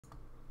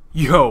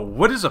Yo,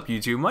 what is up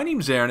YouTube? My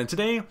name's Aaron and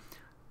today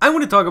I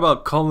want to talk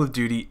about Call of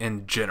Duty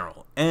in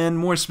general, and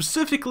more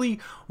specifically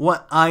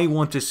what I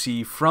want to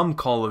see from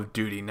Call of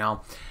Duty.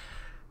 Now,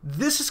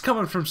 this is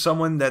coming from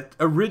someone that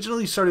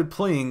originally started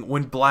playing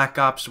when Black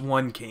Ops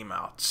 1 came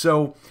out.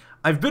 So,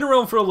 I've been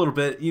around for a little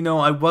bit.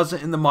 I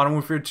wasn't in the Modern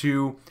Warfare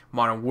 2,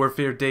 Modern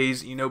Warfare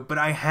days, but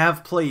I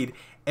have played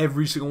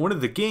every single one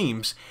of the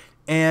games,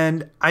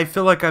 and I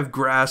feel like I've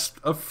grasped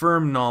a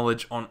firm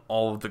knowledge on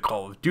all of the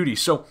Call of Duty.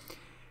 So,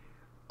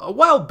 a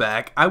while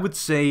back, I would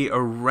say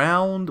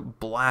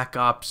around Black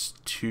Ops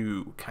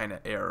 2 kind of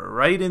era,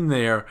 right in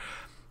there,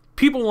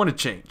 people wanted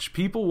change.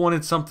 People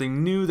wanted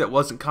something new that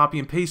wasn't copy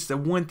and paste. The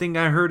one thing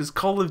I heard is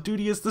Call of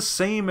Duty is the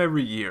same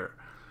every year.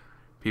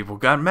 People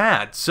got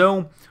mad.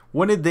 So,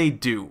 what did they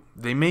do?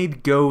 They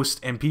made Ghost,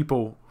 and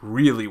people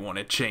really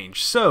wanted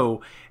change. So,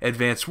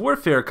 Advanced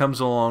Warfare comes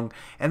along,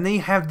 and they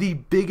have the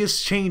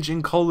biggest change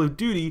in Call of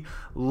Duty,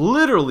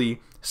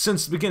 literally,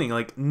 since the beginning.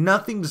 Like,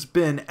 nothing's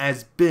been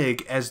as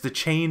big as the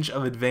change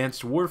of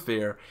Advanced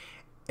Warfare.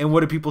 And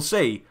what do people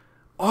say?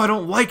 Oh, I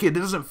don't like it.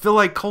 It doesn't feel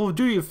like Call of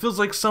Duty. It feels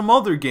like some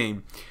other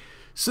game.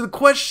 So the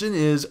question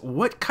is,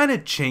 what kind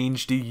of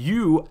change do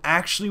you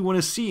actually want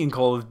to see in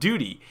Call of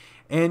Duty?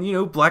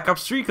 And, Black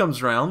Ops 3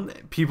 comes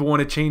around. People want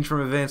to change from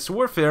Advanced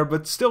Warfare,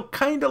 but still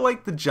kind of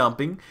like the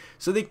jumping.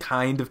 So they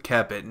kind of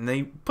kept it. And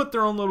they put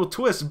their own little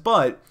twist,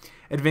 but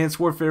Advanced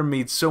Warfare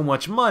made so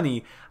much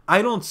money,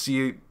 I don't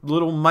see a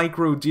little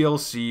micro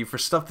DLC for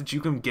stuff that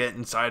you can get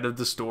inside of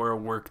the store or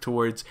work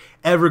towards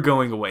ever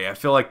going away. I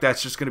feel like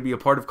that's just going to be a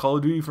part of Call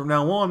of Duty from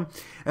now on,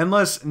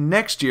 unless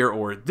next year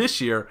or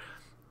this year,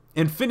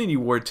 Infinity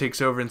Ward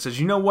takes over and says,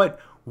 you know what,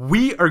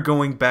 we are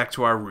going back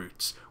to our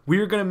roots. We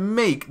are going to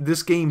make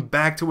this game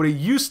back to what it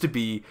used to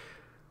be,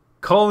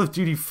 Call of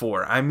Duty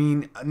 4. I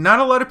mean, not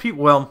a lot of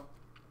people, well,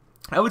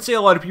 I would say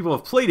a lot of people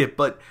have played it,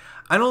 but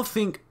I don't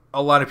think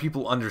a lot of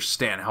people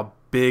understand how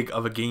big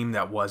of a game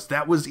that was.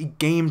 That was a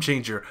game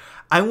changer.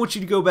 I want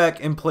you to go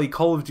back and play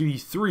Call of Duty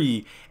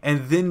 3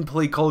 and then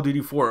play Call of Duty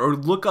 4, or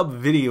look up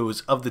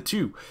videos of the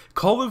two.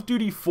 Call of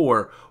Duty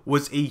 4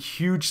 was a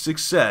huge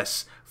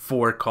success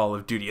for Call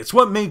of Duty. It's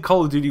what made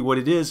Call of Duty what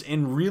it is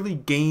and really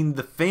gained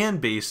the fan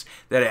base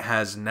that it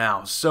has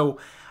now. So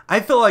I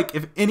feel like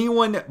if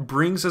anyone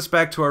brings us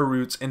back to our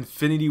roots,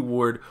 Infinity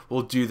Ward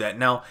will do that.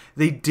 Now,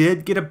 they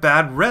did get a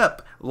bad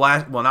rep,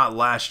 not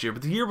last year,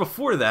 but the year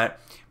before that,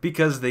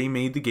 because they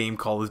made the game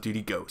Call of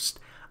Duty Ghost.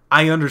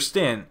 I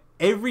understand.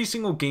 Every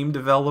single game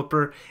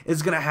developer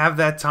is going to have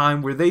that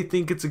time where they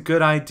think it's a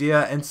good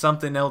idea and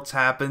something else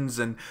happens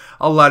and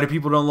a lot of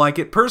people don't like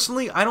it.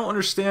 Personally, I don't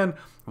understand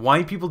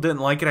why people didn't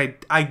like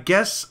it. I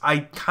guess I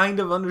kind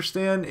of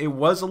understand. It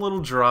was a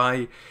little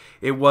dry.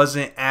 It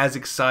wasn't as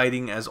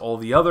exciting as all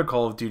the other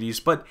Call of Duties,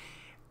 but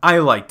I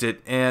liked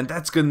it, and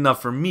that's good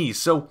enough for me.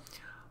 So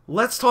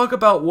let's talk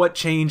about what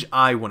change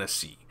I want to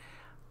see.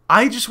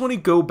 I just want to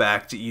go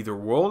back to either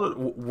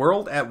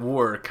World at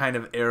War kind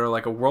of era,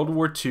 like a World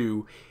War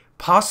II,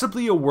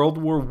 possibly a World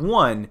War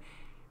I,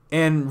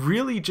 and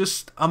really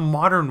just a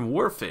modern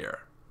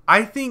warfare.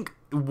 I think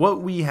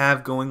what we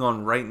have going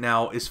on right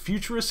now is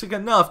futuristic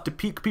enough to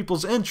pique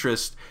people's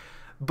interest,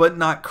 but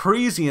not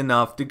crazy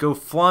enough to go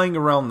flying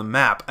around the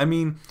map. I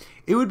mean,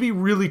 it would be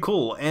really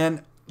cool,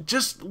 and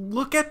just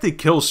look at the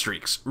kill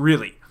streaks,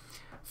 really.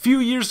 Few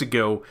years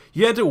ago,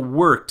 you had to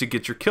work to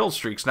get your kill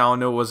streaks. Now, I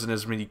know it wasn't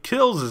as many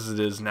kills as it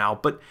is now,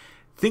 but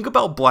think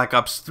about Black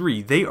Ops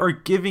 3. They are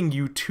giving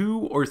you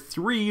 2 or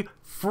 3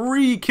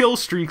 free kill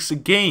streaks a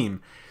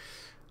game.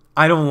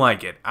 I don't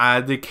like it.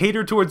 They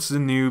cater towards the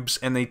noobs,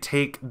 and they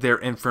take their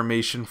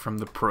information from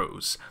the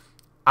pros.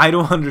 I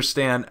don't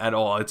understand at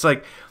all. It's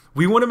like,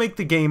 we want to make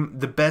the game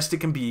the best it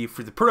can be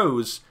for the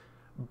pros,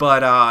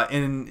 but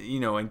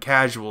in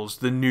casuals,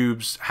 the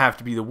noobs have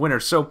to be the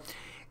winner. So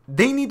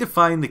they need to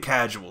find the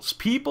casuals,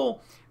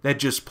 people that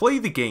just play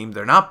the game.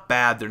 They're not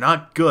bad, they're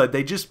not good,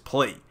 they just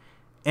play,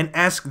 and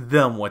ask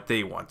them what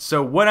they want.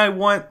 So what I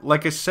want,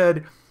 like I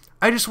said,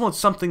 I just want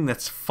something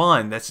that's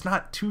fun, that's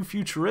not too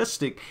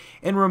futuristic,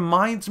 and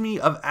reminds me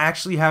of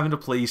actually having to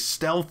play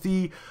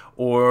stealthy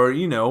or,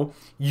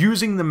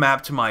 using the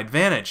map to my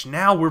advantage.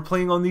 Now we're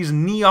playing on these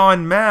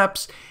neon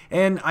maps,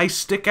 and I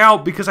stick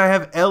out because I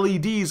have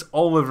LEDs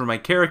all over my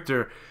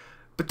character.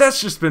 But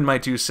that's just been my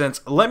 2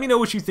 cents. Let me know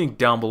what you think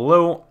down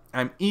below.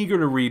 I'm eager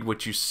to read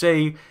what you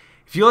say.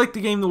 If you like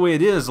the game the way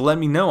it is, let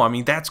me know. I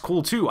mean, that's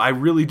cool too. I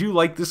really do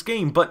like this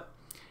game, but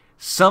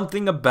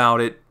something about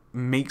it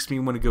makes me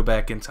want to go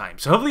back in time.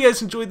 So hopefully you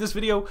guys enjoyed this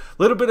video. A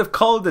little bit of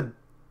Call of the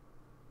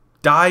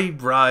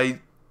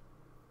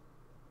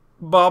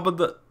Bob of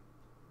the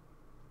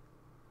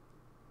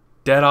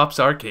Dead Ops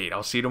Arcade.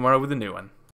 I'll see you tomorrow with a new one.